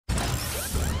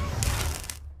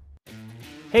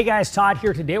Hey guys, Todd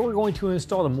here. Today we're going to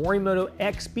install the Morimoto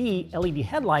XB LED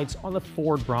headlights on the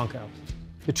Ford Bronco.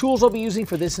 The tools I'll be using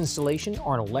for this installation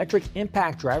are an electric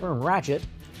impact driver and ratchet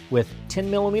with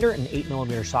 10mm and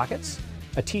 8mm sockets,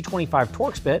 a T25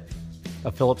 Torx bit,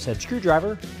 a Phillips head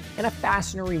screwdriver, and a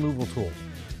fastener removal tool.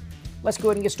 Let's go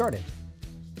ahead and get started.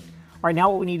 All right, now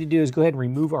what we need to do is go ahead and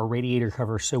remove our radiator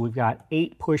cover. So we've got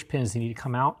 8 push pins that need to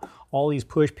come out. All these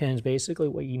push pins, basically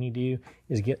what you need to do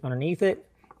is get underneath it,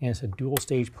 and it's a dual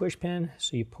stage push pin.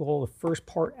 So you pull the first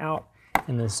part out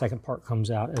and the second part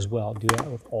comes out as well. Do that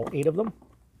with all 8 of them.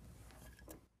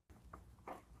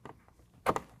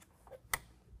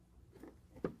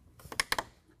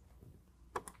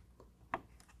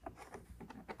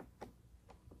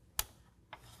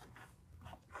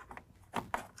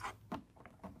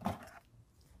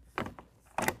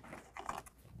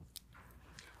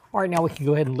 All right, now we can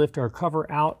go ahead and lift our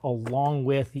cover out along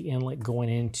with the inlet going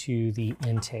into the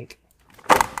intake.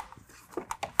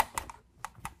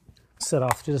 Set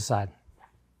off to the side.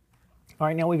 All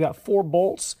right, now we've got 4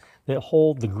 bolts that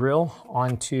hold the grill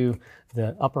onto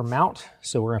the upper mount.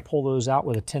 So we're gonna pull those out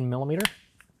with a 10mm.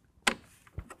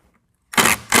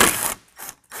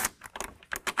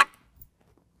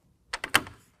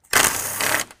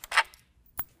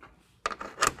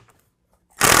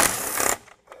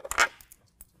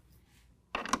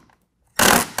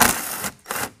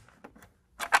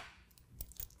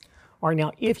 All right,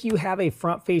 now if you have a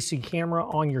front-facing camera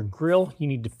on your grill, you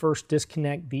need to first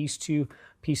disconnect these 2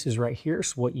 pieces right here.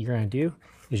 So what you're gonna do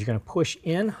is you're gonna push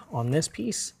in on this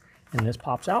piece and this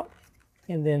pops out.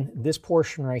 And then this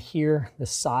portion right here, the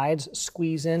sides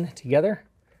squeeze in together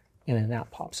and then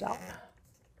that pops out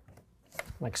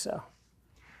like so.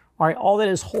 All right, all that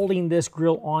is holding this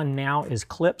grill on now is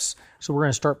clips. So we're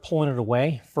gonna start pulling it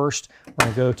away. First, we're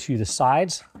gonna go to the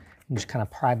sides and just kind of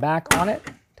pry back on it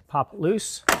to pop it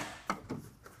loose.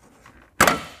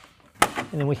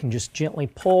 And then we can just gently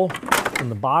pull from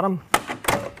the bottom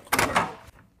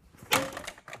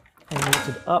and lift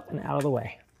it up and out of the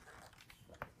way.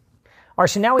 All right,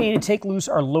 so now we need to take loose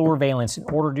our lower valence. In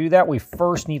order to do that, we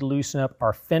first need to loosen up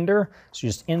our fender. So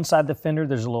just inside the fender,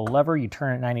 there's a little lever. You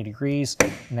turn it 90 degrees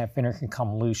and that fender can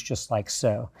come loose just like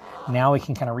so. Now we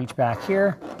can kind of reach back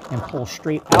here and pull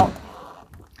straight out.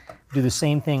 Do the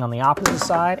same thing on the opposite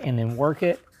side and then work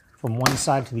it from one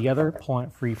side to the other, pulling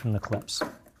it free from the clips.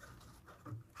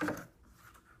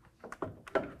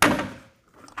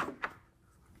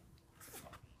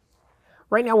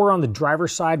 Right now we're on the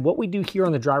driver's side. What we do here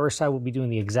on the driver's side, we'll be doing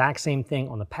the exact same thing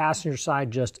on the passenger side,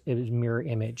 just as mirror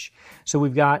image. So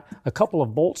we've got a couple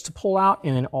of bolts to pull out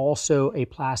and then also a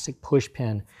plastic push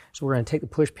pin. So we're gonna take the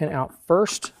push pin out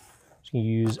first. So you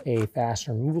use a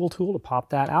fastener removal tool to pop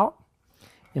that out.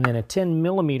 And then a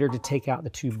 10mm to take out the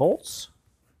 2 bolts.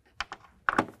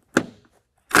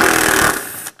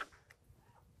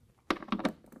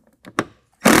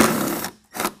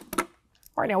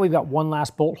 All right, now we've got one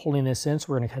last bolt holding this in, so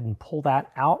we're gonna go ahead and pull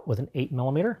that out with an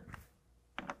 8mm.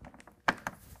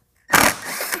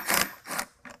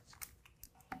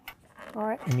 All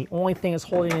right, and the only thing that's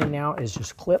holding it in now is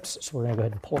just clips, so we're gonna go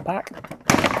ahead and pull it back.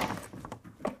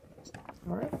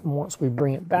 All right, and once we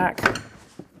bring it back,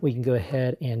 we can go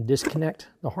ahead and disconnect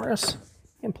the harness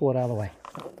and pull it out of the way.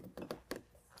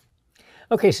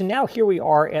 Okay, so now here we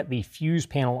are at the fuse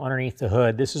panel underneath the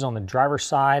hood. This is on the driver's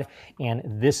side, and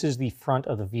this is the front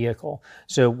of the vehicle.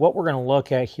 So what we're gonna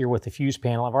look at here with the fuse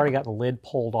panel, I've already got the lid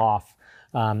pulled off.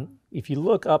 If you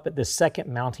look up at the second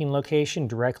mounting location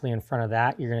directly in front of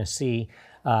that, you're gonna see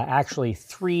actually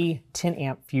 3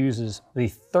 10-amp fuses. The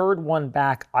third one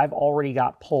back, I've already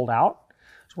got pulled out.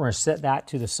 So we're gonna set that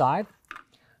to the side.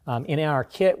 In our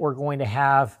kit, we're going to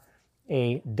have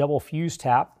a double fuse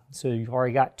tap. So you've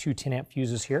already got 2 10-amp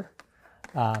fuses here.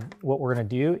 What we're gonna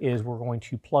do is we're going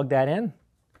to plug that in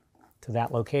to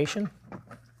that location.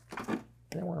 And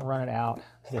then we're gonna run it out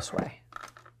this way.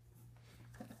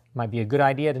 Might be a good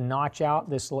idea to notch out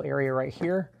this little area right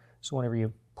here. So whenever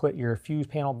you put your fuse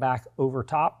panel back over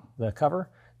top the cover,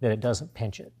 that it doesn't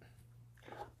pinch it.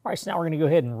 All right, so now we're gonna go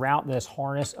ahead and route this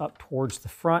harness up towards the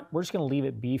front. We're just gonna leave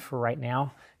it be for right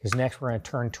now, because next we're gonna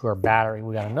turn to our battery.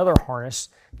 We got another harness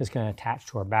that's gonna attach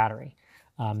to our battery.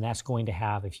 That's going to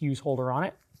have a fuse holder on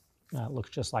it. It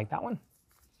looks just like that one.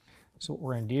 So what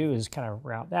we're gonna do is kind of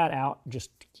route that out,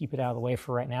 just to keep it out of the way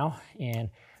for right now.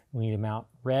 And we need to mount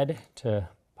red to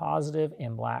positive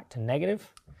and black to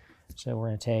negative. So we're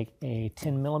gonna take a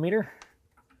 10mm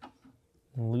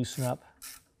and loosen up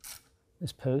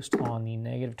this post on the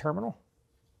negative terminal.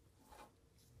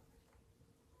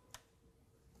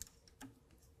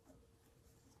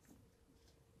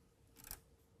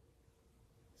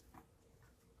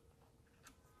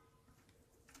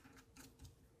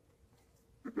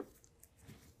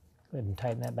 Go ahead and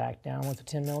tighten that back down with a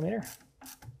 10 millimeter.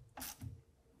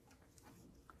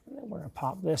 And then we're going to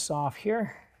pop this off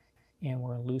here, and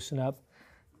we're going to loosen up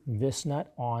this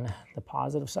nut on the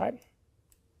positive side.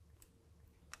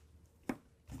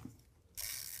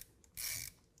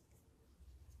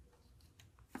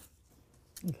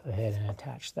 Go ahead and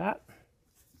attach that.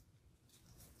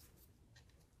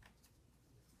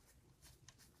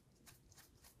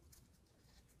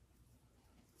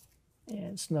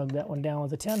 And snug that one down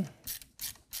with a 10.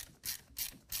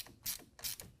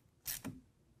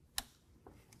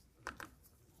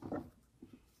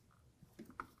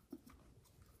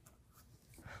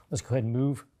 Let's go ahead and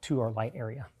move to our light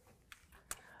area.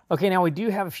 Okay, now we do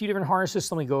have a few different harnesses,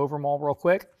 so let me go over them all real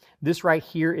quick. This right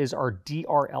here is our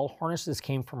DRL harness. This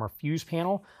came from our fuse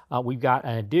panel. We've got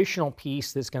an additional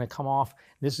piece that's going to come off.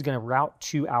 This is going to route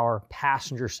to our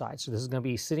passenger side. So this is going to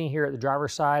be sitting here at the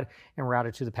driver's side and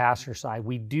routed to the passenger side.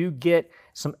 We do get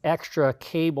some extra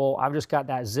cable. I've just got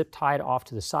that zip tied off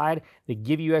to the side. They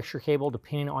give you extra cable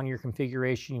depending on your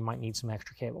configuration. You might need some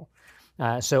extra cable.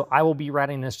 So I will be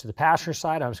routing this to the passenger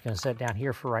side. I'm just going to set it down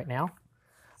here for right now.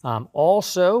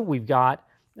 Also, we've got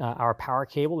our power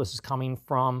cable. This is coming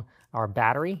from our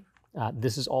battery.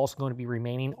 This is also going to be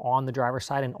remaining on the driver's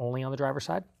side and only on the driver's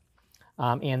side.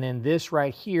 And then this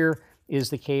right here is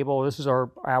the cable. This is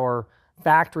our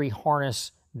factory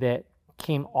harness that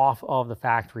came off of the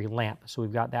factory lamp. So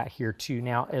we've got that here too.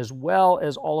 Now, as well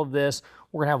as all of this,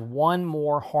 we're going to have one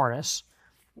more harness.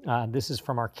 This is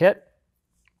from our kit.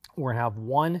 We're going to have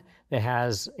one that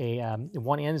has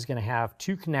one end is going to have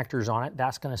two connectors on it.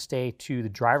 That's going to stay to the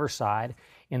driver's side.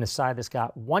 And the side that's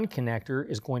got one connector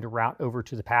is going to route over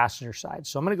to the passenger side.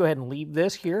 So I'm going to go ahead and leave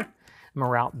this here. I'm going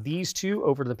to route these two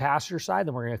over to the passenger side.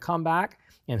 Then we're going to come back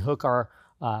and hook our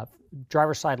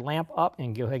driver's side lamp up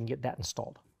and go ahead and get that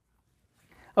installed.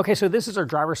 Okay, so this is our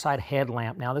driver's side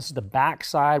headlamp. Now this is the back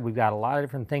side. We've got a lot of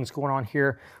different things going on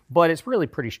here, but it's really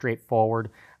pretty straightforward.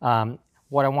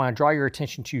 What I want to draw your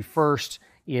attention to first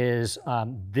is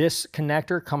this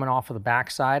connector coming off of the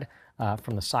back side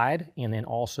from the side, and then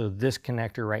also this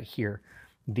connector right here.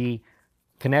 The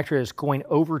connector is going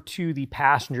over to the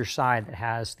passenger side that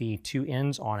has the two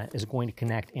ends on it is going to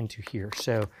connect into here.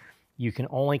 So you can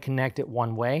only connect it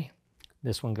one way.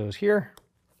 This one goes here,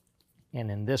 and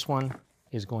then this one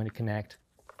is going to connect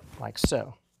like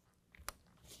so.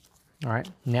 All right,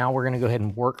 now we're going to go ahead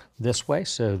and work this way.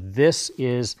 So this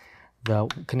is the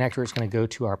connector is going to go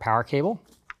to our power cable.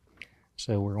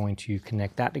 So we're going to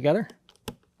connect that together.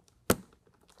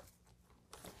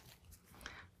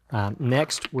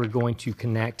 Next, we're going to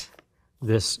connect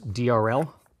this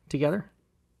DRL together.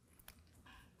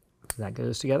 That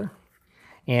goes together.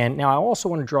 And now I also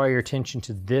want to draw your attention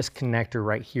to this connector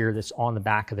right here that's on the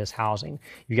back of this housing.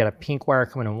 You've got a pink wire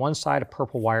coming on one side, a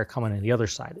purple wire coming on the other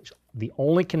side. It's the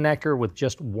only connector with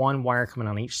just one wire coming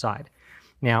on each side.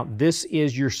 Now, this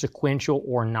is your sequential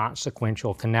or not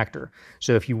sequential connector.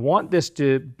 So if you want this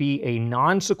to be a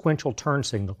non-sequential turn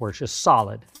signal where it's just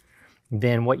solid,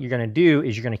 then what you're going to do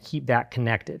is you're going to keep that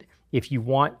connected. If you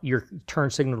want your turn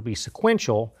signal to be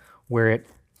sequential, where it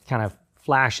kind of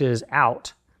flashes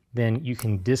out, then you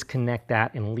can disconnect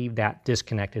that and leave that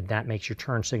disconnected. That makes your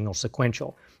turn signal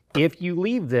sequential. If you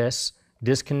leave this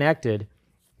disconnected,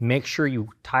 make sure you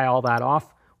tie all that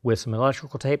off with some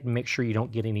electrical tape and make sure you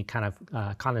don't get any kind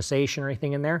of condensation or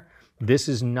anything in there. This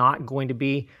is not going to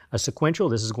be a sequential.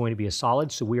 This is going to be a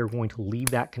solid. So we are going to leave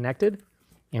that connected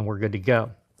and we're good to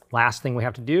go. Last thing we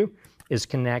have to do is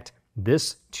connect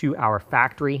this to our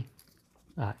factory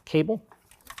cable.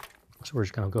 So we're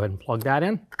just going to go ahead and plug that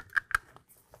in.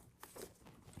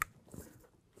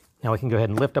 Now we can go ahead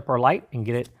and lift up our light and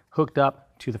get it hooked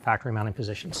up to the factory mounting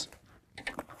positions.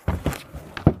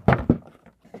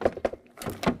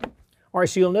 All right,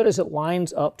 so you'll notice it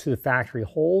lines up to the factory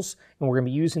holes, and we're going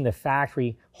to be using the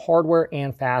factory hardware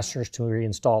and fasteners to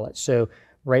reinstall it. So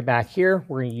right back here,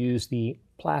 we're going to use the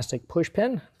plastic push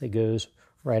pin that goes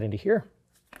right into here.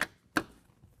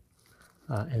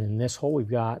 And in this hole, we've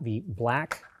got the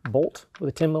black bolt with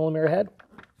a 10 millimeter head.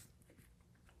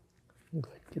 We'll go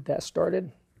ahead and get that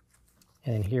started.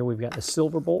 And then here we've got the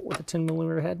silver bolt with a 10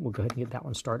 millimeter head. We'll go ahead and get that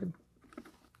one started. And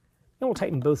we'll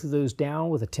tighten both of those down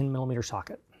with a 10 millimeter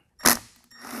socket.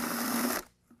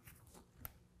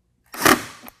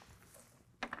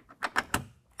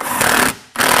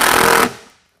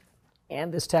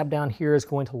 And this tab down here is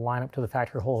going to line up to the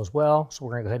factory hole as well. So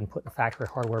we're going to go ahead and put the factory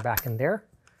hardware back in there.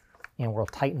 And we'll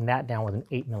tighten that down with an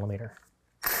 8 millimeter.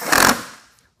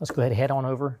 Let's go ahead and head on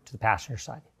over to the passenger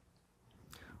side.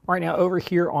 All right, now over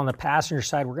here on the passenger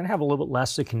side, we're going to have a little bit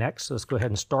less to connect. So let's go ahead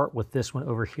and start with this one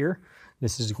over here.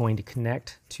 This is going to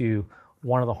connect to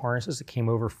one of the harnesses that came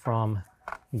over from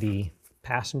the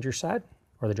passenger side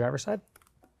or the driver's side.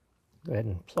 Go ahead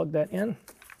and plug that in.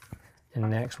 And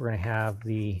next we're going to have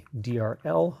the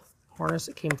DRL harness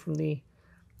that came from the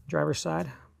driver's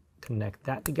side. Connect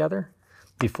that together.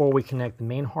 Before we connect the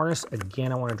main harness,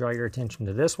 again, I want to draw your attention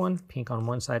to this one, pink on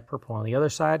one side, purple on the other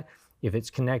side. If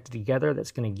it's connected together,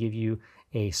 that's going to give you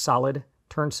a solid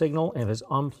turn signal. And if it's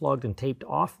unplugged and taped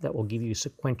off, that will give you a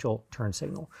sequential turn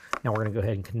signal. Now we're going to go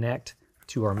ahead and connect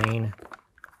to our main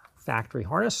factory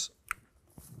harness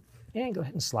and go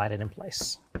ahead and slide it in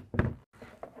place.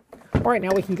 All right,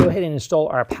 now we can go ahead and install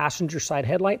our passenger side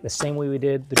headlight the same way we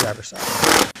did the driver's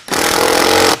side.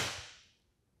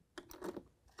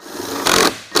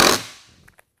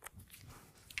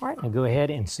 All right, now go ahead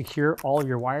and secure all of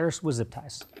your wires with zip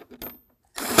ties.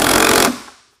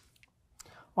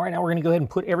 All right, now we're going to go ahead and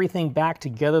put everything back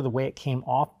together the way it came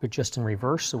off, but just in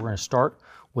reverse. So we're going to start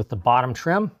with the bottom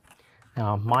trim.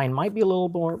 Now, mine might be a little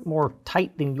more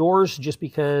tight than yours just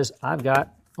because I've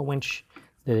got a winch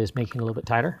that is making it a little bit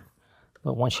tighter.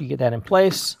 But once you get that in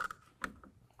place,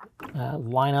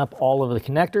 line up all of the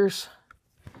connectors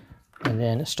and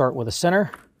then start with the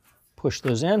center, push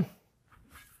those in.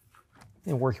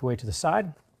 And work your way to the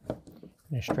side.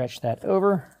 And stretch that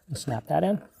over and snap that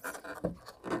in.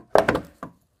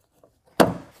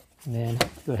 And then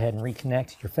go ahead and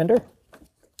reconnect your fender.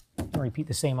 And repeat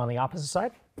the same on the opposite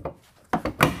side.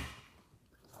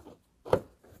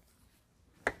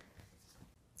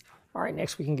 All right,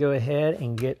 next we can go ahead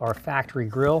and get our factory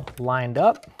grille lined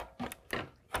up.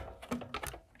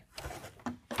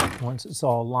 Once it's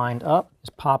all lined up,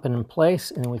 just pop it in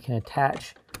place and then we can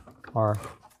attach our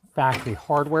factory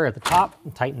hardware at the top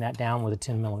and tighten that down with a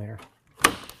 10mm.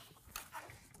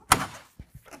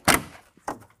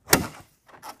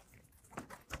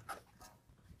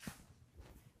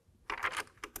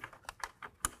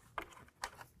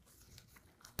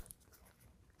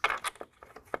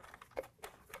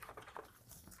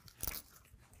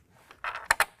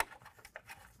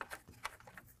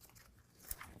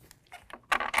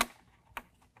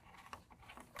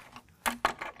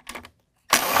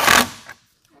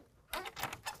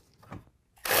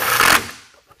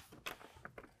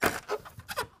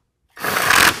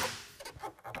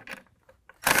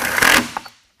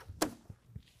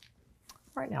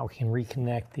 All right, now we can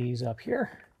reconnect these up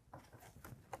here.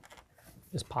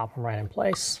 Just pop them right in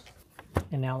place.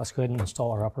 And now let's go ahead and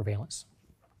install our upper valence.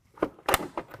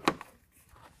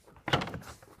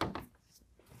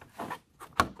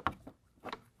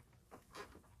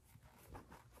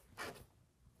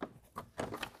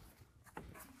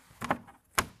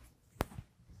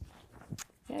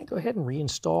 And go ahead and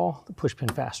reinstall the push pin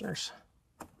fasteners.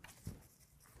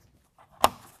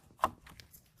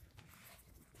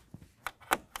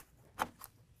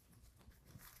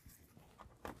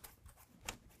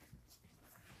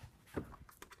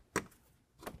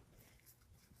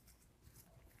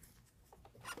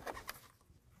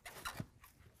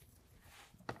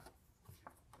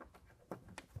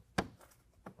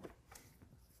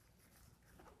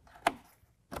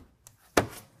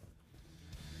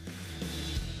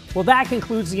 Well, that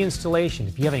concludes the installation.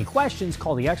 If you have any questions,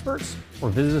 call the experts or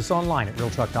visit us online at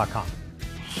RealTruck.com.